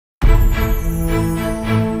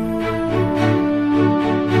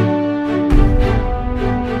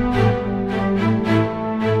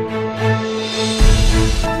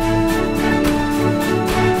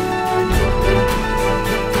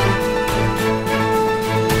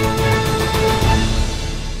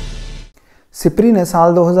SIPRI ने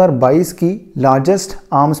साल 2022 की largest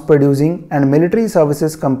arms producing and military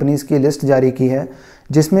services companies की लिस्ट जारी की है,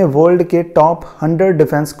 जिसमें वर्ल्ड के टॉप 100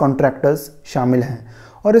 डिफेंस कॉन्ट्रैक्टर्स शामिल हैं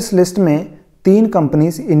और इस लिस्ट में 3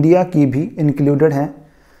 कंपनीज इंडिया की भी इंक्लूडेड हैं।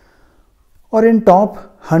 और इन टॉप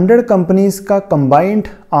 100 कंपनीज का कंबाइंड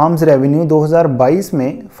आर्म्स रेवेन्यू 2022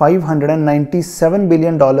 में $597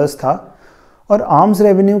 बिलियन था और आर्म्स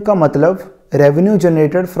रेवेन्यू का मतलब revenue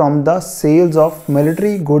generated from the sales of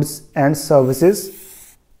military goods and services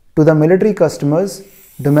to the military customers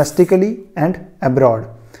domestically and abroad.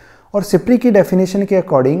 और सिप्री की डेफिनेशन के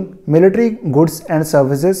according military goods and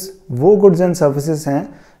services वो गुड्स एंड सर्विसेज हैं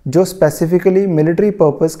जो स्पेसिफिकली मिलिट्री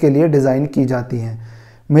पर्पस के लिए डिज़ाइन की जाती हैं।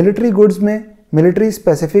 मिलिट्री गुड्स में मिलिट्री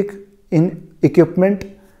स्पेसिफिक इन इक्विपमेंट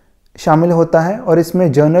शामिल होता है और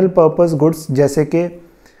इसमें जनरल पर्पस गुड्स जैसे कि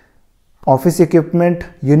ऑफिस इक्विपमेंट,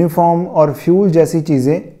 यूनिफॉर्म और फ्यूल जैसी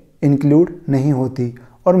चीज़ें इंक्लूड नहीं होती।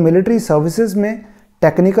 और मिलिट्री सर्विसेज में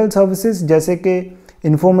टेक्निकल सर्विसेज जैसे कि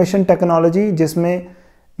इंफॉर्मेशन टेक्नोलॉजी जिसमें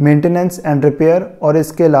मेंटेनेंस एंड रिपेयर और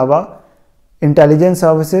इसके अलावा इंटेलिजेंस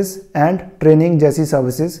सर्विसेज एंड ट्रेनिंग जैसी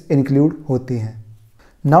सर्विसेज इंक्लूड होती हैं।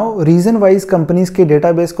 नाउ रीजन वाइज कंपनीज के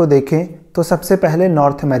डेटाबेस को देखें तो सबसे पहले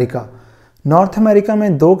नॉर्थ अमेरिका। नॉर्थ अमेरिका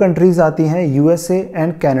में 2 कंट्रीज आती हैं, यूएसए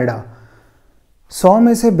एंड कनाडा। 100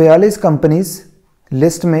 में से 42 कंपनीज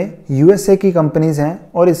लिस्ट में यूएसए की कंपनीज हैं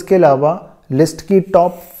और इसके अलावा लिस्ट की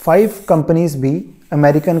टॉप 5 कंपनीज भी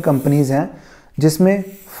अमेरिकन कंपनीज हैं, जिसमें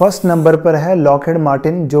फर्स्ट नंबर पर है लॉकहेड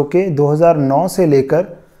मार्टिन जो कि 2009 से लेकर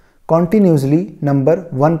कॉन्टीन्यूसली नंबर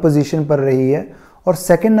 1 पोजीशन पर रही है और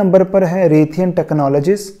सेकंड नंबर पर है रेथियन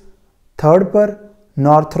टेक्नोलॉजीज, थर्ड पर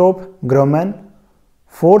नॉर्थरोप ग्रोमैन,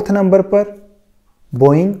 फोर्थ नंबर पर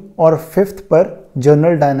बोइंग और फिफ्थ पर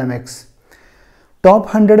जनरल डायनामिक्स। टॉप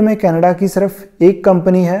 100 में कनाडा की सिर्फ एक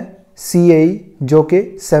कंपनी है CAE जो कि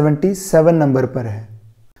 77 नंबर पर है।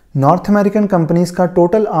 नॉर्थ अमेरिकन कंपनीज का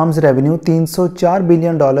टोटल आर्म्स रेवेन्यू $304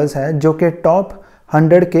 बिलियन है जो कि टॉप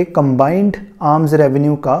 100 के कंबाइंड आर्म्स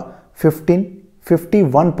रेवेन्यू का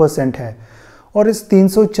 51% है और इस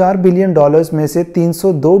 $304 बिलियन में से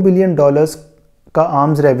 $302 बिलियन का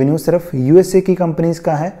आर्म्स रेवेन्यू सिर्फ यूएसए की कंपनीज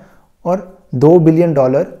का है और $2 बिलियन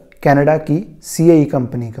कनाडा की CAE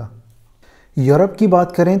कंपनी का। यूरोप की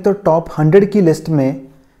बात करें तो टॉप 100 की लिस्ट में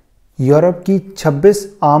यूरोप की 26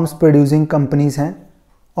 आर्म्स प्रोड्यूसिंग कंपनीज हैं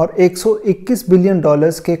और $121 बिलियन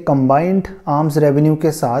के कंबाइंड आर्म्स रेवेन्यू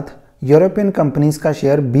के साथ यूरोपियन कंपनीज का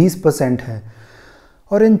शेयर 20% है।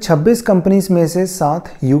 और इन 26 कंपनीज में से 7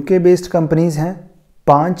 यूके बेस्ड कंपनीज हैं,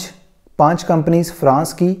 5 कंपनीज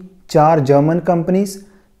फ्रांस की, 4 German companies,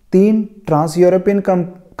 3 trans European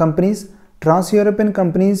companies. Trans European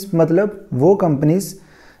companies मतलब वो कंपनीज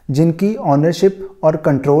जिनकी ऑनरशिप और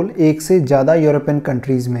कंट्रोल एक से ज़्यादा यूरोपियन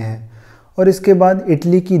कंट्रीज़ में है। और इसके बाद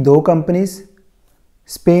इटली की 2 कंपनीज,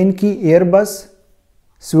 स्पेन की एयरबस,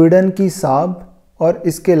 स्वीडन की साब और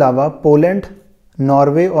इसके अलावा पोलैंड,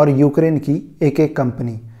 नॉर्वे और यूक्रेन की एक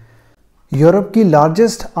कंपनी। यूरोप की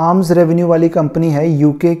लार्जेस्ट आर्म्स रेवेन्यू वाली कंपनी है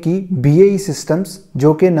यूके की BAE सिस्टम्स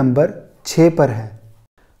जो कि नंबर 6 पर है।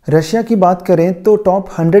 रशिया की बात करें तो टॉप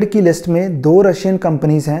 100 की लिस्ट में 2 रशियन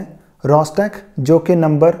कंपनीज हैं, रोस्टेक जो कि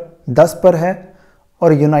नंबर 10 पर है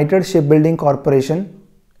और United ship building corporation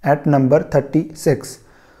eight number 36।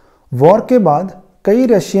 War के बाद कई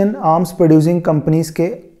रशियन आर्म्स प्रोड्यूसिंग कंपनीज के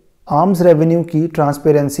आर्म्स रेवेन्यू की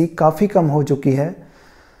ट्रांसपेरेंसी काफ़ी कम हो चुकी है,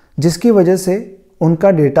 जिसकी वजह से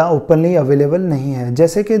उनका डेटा ओपनली अवेलेबल नहीं है।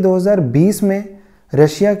 जैसे कि 2020 में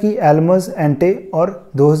रशिया की एल्मस एंटे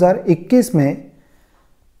और 2021 में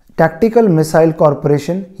टैक्टिकल मिसाइल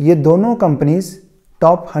कॉरपोरेशन, ये दोनों कंपनीज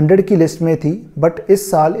टॉप 100 की लिस्ट में थी, बट इस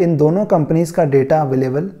साल इन दोनों कंपनीज का डेटा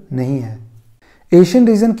अवेलेबल नहीं है। एशियन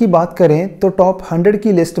रीजन की बात करें तो टॉप 100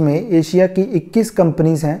 की लिस्ट में एशिया की 21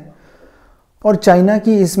 कंपनीज हैं और चाइना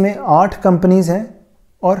की इसमें 8 कंपनीज हैं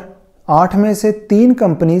और 8 में से 3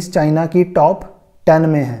 कंपनीज चाइना की टॉप 10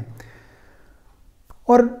 में हैं।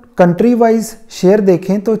 और कंट्री वाइज शेयर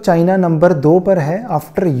देखें तो चाइना नंबर 2 पर है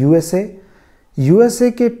आफ्टर यूएसए।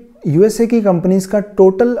 यूएसए की कंपनीज का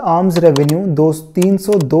टोटल आर्म्स रेवेन्यू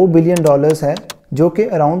 $302 बिलियन है जो कि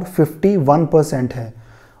अराउंड 51% है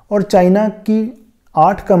और चाइना की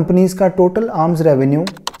 8 कंपनीज का टोटल आर्म्स रेवेन्यू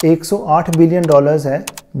 $108 बिलियन है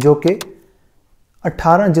जो कि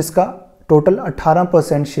 18 जिसका टोटल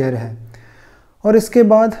 18% शेयर है। और इसके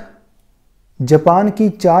बाद जापान की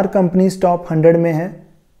 4 कंपनीज टॉप 100 में हैं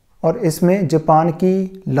और इसमें जापान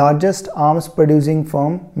की largest arms producing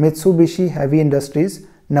firm Mitsubishi heavy industries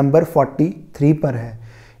number 43 पर है।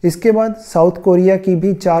 इसके बाद साउथ कोरिया की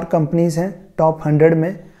भी 4 कंपनीज हैं टॉप 100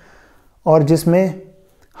 में और जिसमें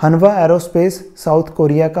हनवा एरोस्पेस साउथ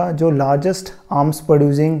कोरिया का जो लार्जेस्ट आर्म्स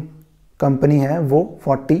प्रोड्यूसिंग कंपनी है वो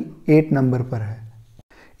 48 नंबर पर है।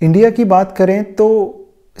 इंडिया की बात करें तो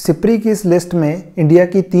सिप्री की इस लिस्ट में इंडिया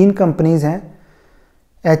की 3 कंपनीज हैं।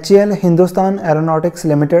 HAL Hindustan aeronautics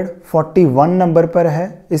limited 41 number पर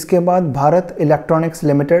है, इसके बाद भारत इलेक्ट्रॉनिक्स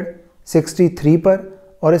लिमिटेड 63 पर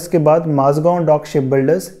और इसके बाद Mazagaon dock ship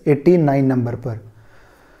builders 89 number पर।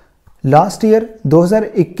 लास्ट ईयर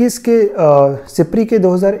 2021 के सिप्री के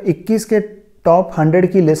 2021 के टॉप 100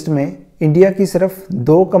 की लिस्ट में इंडिया की सिर्फ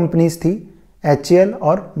 2 कंपनीज थी, HAL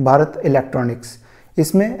और भारत इलेक्ट्रॉनिक्स।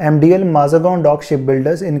 इसमें MDL Mazagaon dock ship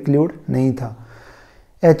builders include नहीं था।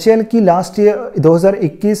 HAL की लास्ट ईयर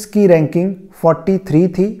 2021 की रैंकिंग 43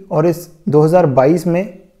 थी और इस 2022 में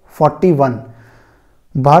 41।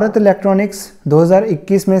 भारत इलेक्ट्रॉनिक्स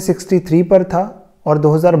 2021 में 63 पर था और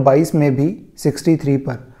 2022 में भी 63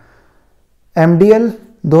 पर। MDL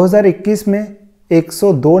 2021 में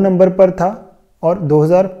 102 नंबर पर था और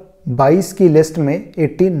 2022 की लिस्ट में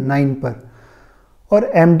 89 पर।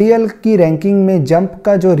 और MDL की रैंकिंग में जंप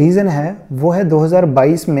का जो रीज़न है वो है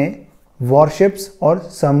 2022 में वॉरशिप्स और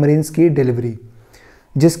सबमरीन्स की डिलीवरी,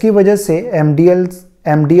 जिसकी वजह से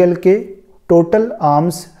MDL के टोटल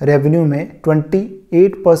आर्म्स रेवेन्यू में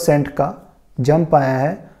 28% का जंप आया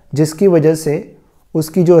है, जिसकी वजह से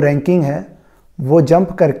उसकी जो रैंकिंग है वो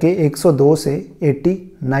जंप करके 102 से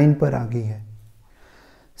 89 पर आ गई है।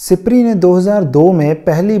 सिप्री ने 2002 में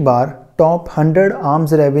पहली बार टॉप 100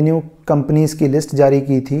 आर्म्स रेवेन्यू कंपनीज की लिस्ट जारी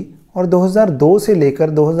की थी और 2002 से लेकर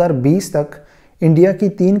 2020 तक इंडिया की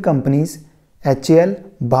 3 कंपनीज HAL,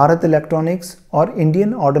 भारत इलेक्ट्रॉनिक्स और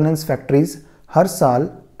इंडियन ऑर्डिनेंस फैक्ट्रीज हर साल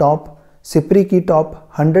सिप्री की टॉप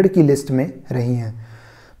 100 की लिस्ट में रही हैं।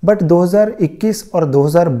 बट 2021 और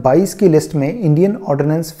 2022 की लिस्ट में इंडियन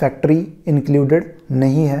ऑर्डिनेंस फैक्ट्री इंक्लूडेड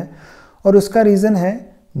नहीं है और उसका रीज़न है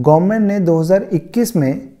गवर्नमेंट ने 2021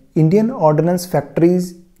 में इंडियन ऑर्डिनेंस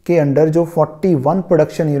फैक्ट्रीज के अंडर जो 41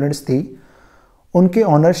 प्रोडक्शन यूनिट्स थी उनके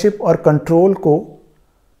ऑनरशिप और कंट्रोल को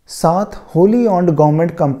 7 होली ऑन्ड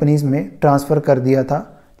गवर्नमेंट कंपनीज में ट्रांसफ़र कर दिया था,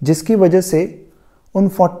 जिसकी वजह से उन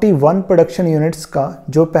 41 प्रोडक्शन यूनिट्स का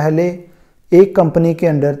जो पहले एक कंपनी के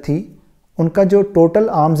अंडर थी उनका जो टोटल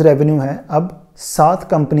आर्म्स रेवेन्यू है अब 7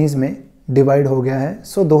 कंपनीज में डिवाइड हो गया है।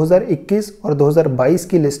 सो 2021 और 2022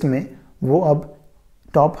 की लिस्ट में वो अब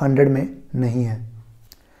टॉप 100 में नहीं है।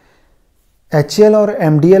 HAL और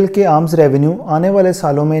MDL के आर्म्स रेवेन्यू आने वाले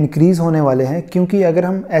सालों में इंक्रीज़ होने वाले हैं, क्योंकि अगर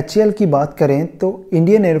हम HAL की बात करें तो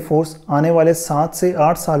इंडियन एयरफोर्स आने वाले 7 से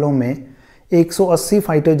 8 सालों में 180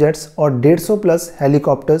 फाइटर जेट्स और 150 प्लस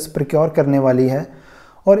हेलीकॉप्टर्स प्रोक्योर करने वाली है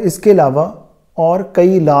और इसके अलावा और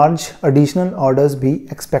कई लार्ज एडिशनल ऑर्डर्स भी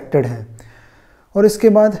एक्सपेक्टेड हैं। और इसके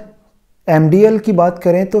बाद MDL की बात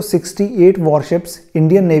करें तो 68 वॉरशिप्स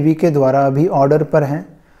इंडियन नेवी के द्वारा अभी ऑर्डर पर हैं।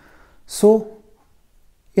 सो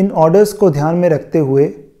इन ऑर्डर्स को ध्यान में रखते हुए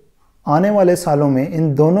आने वाले सालों में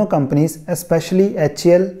इन दोनों कंपनीज स्पेशली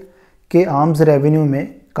HAL के आर्म्स रेवेन्यू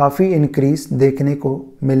में काफ़ी इंक्रीज देखने को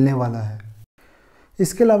मिलने वाला है।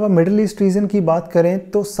 इसके अलावा मिडिल ईस्ट रीजन की बात करें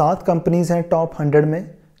तो 7 कंपनीज हैं टॉप 100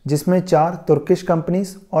 में, जिसमें 4 तुर्किश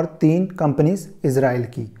कंपनीज और 3 कंपनीज इजराइल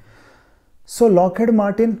की। सो लॉकहीड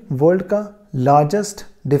मार्टिन वर्ल्ड का लार्जेस्ट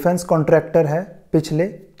डिफेंस कॉन्ट्रैक्टर है पिछले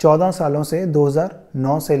 14 सालों से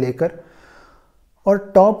 2009 से लेकर, और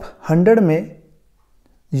टॉप 100 में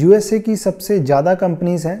USA की सबसे ज़्यादा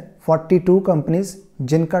कंपनीज हैं 42 कंपनीज,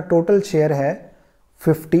 जिनका टोटल शेयर है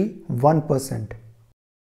 51%।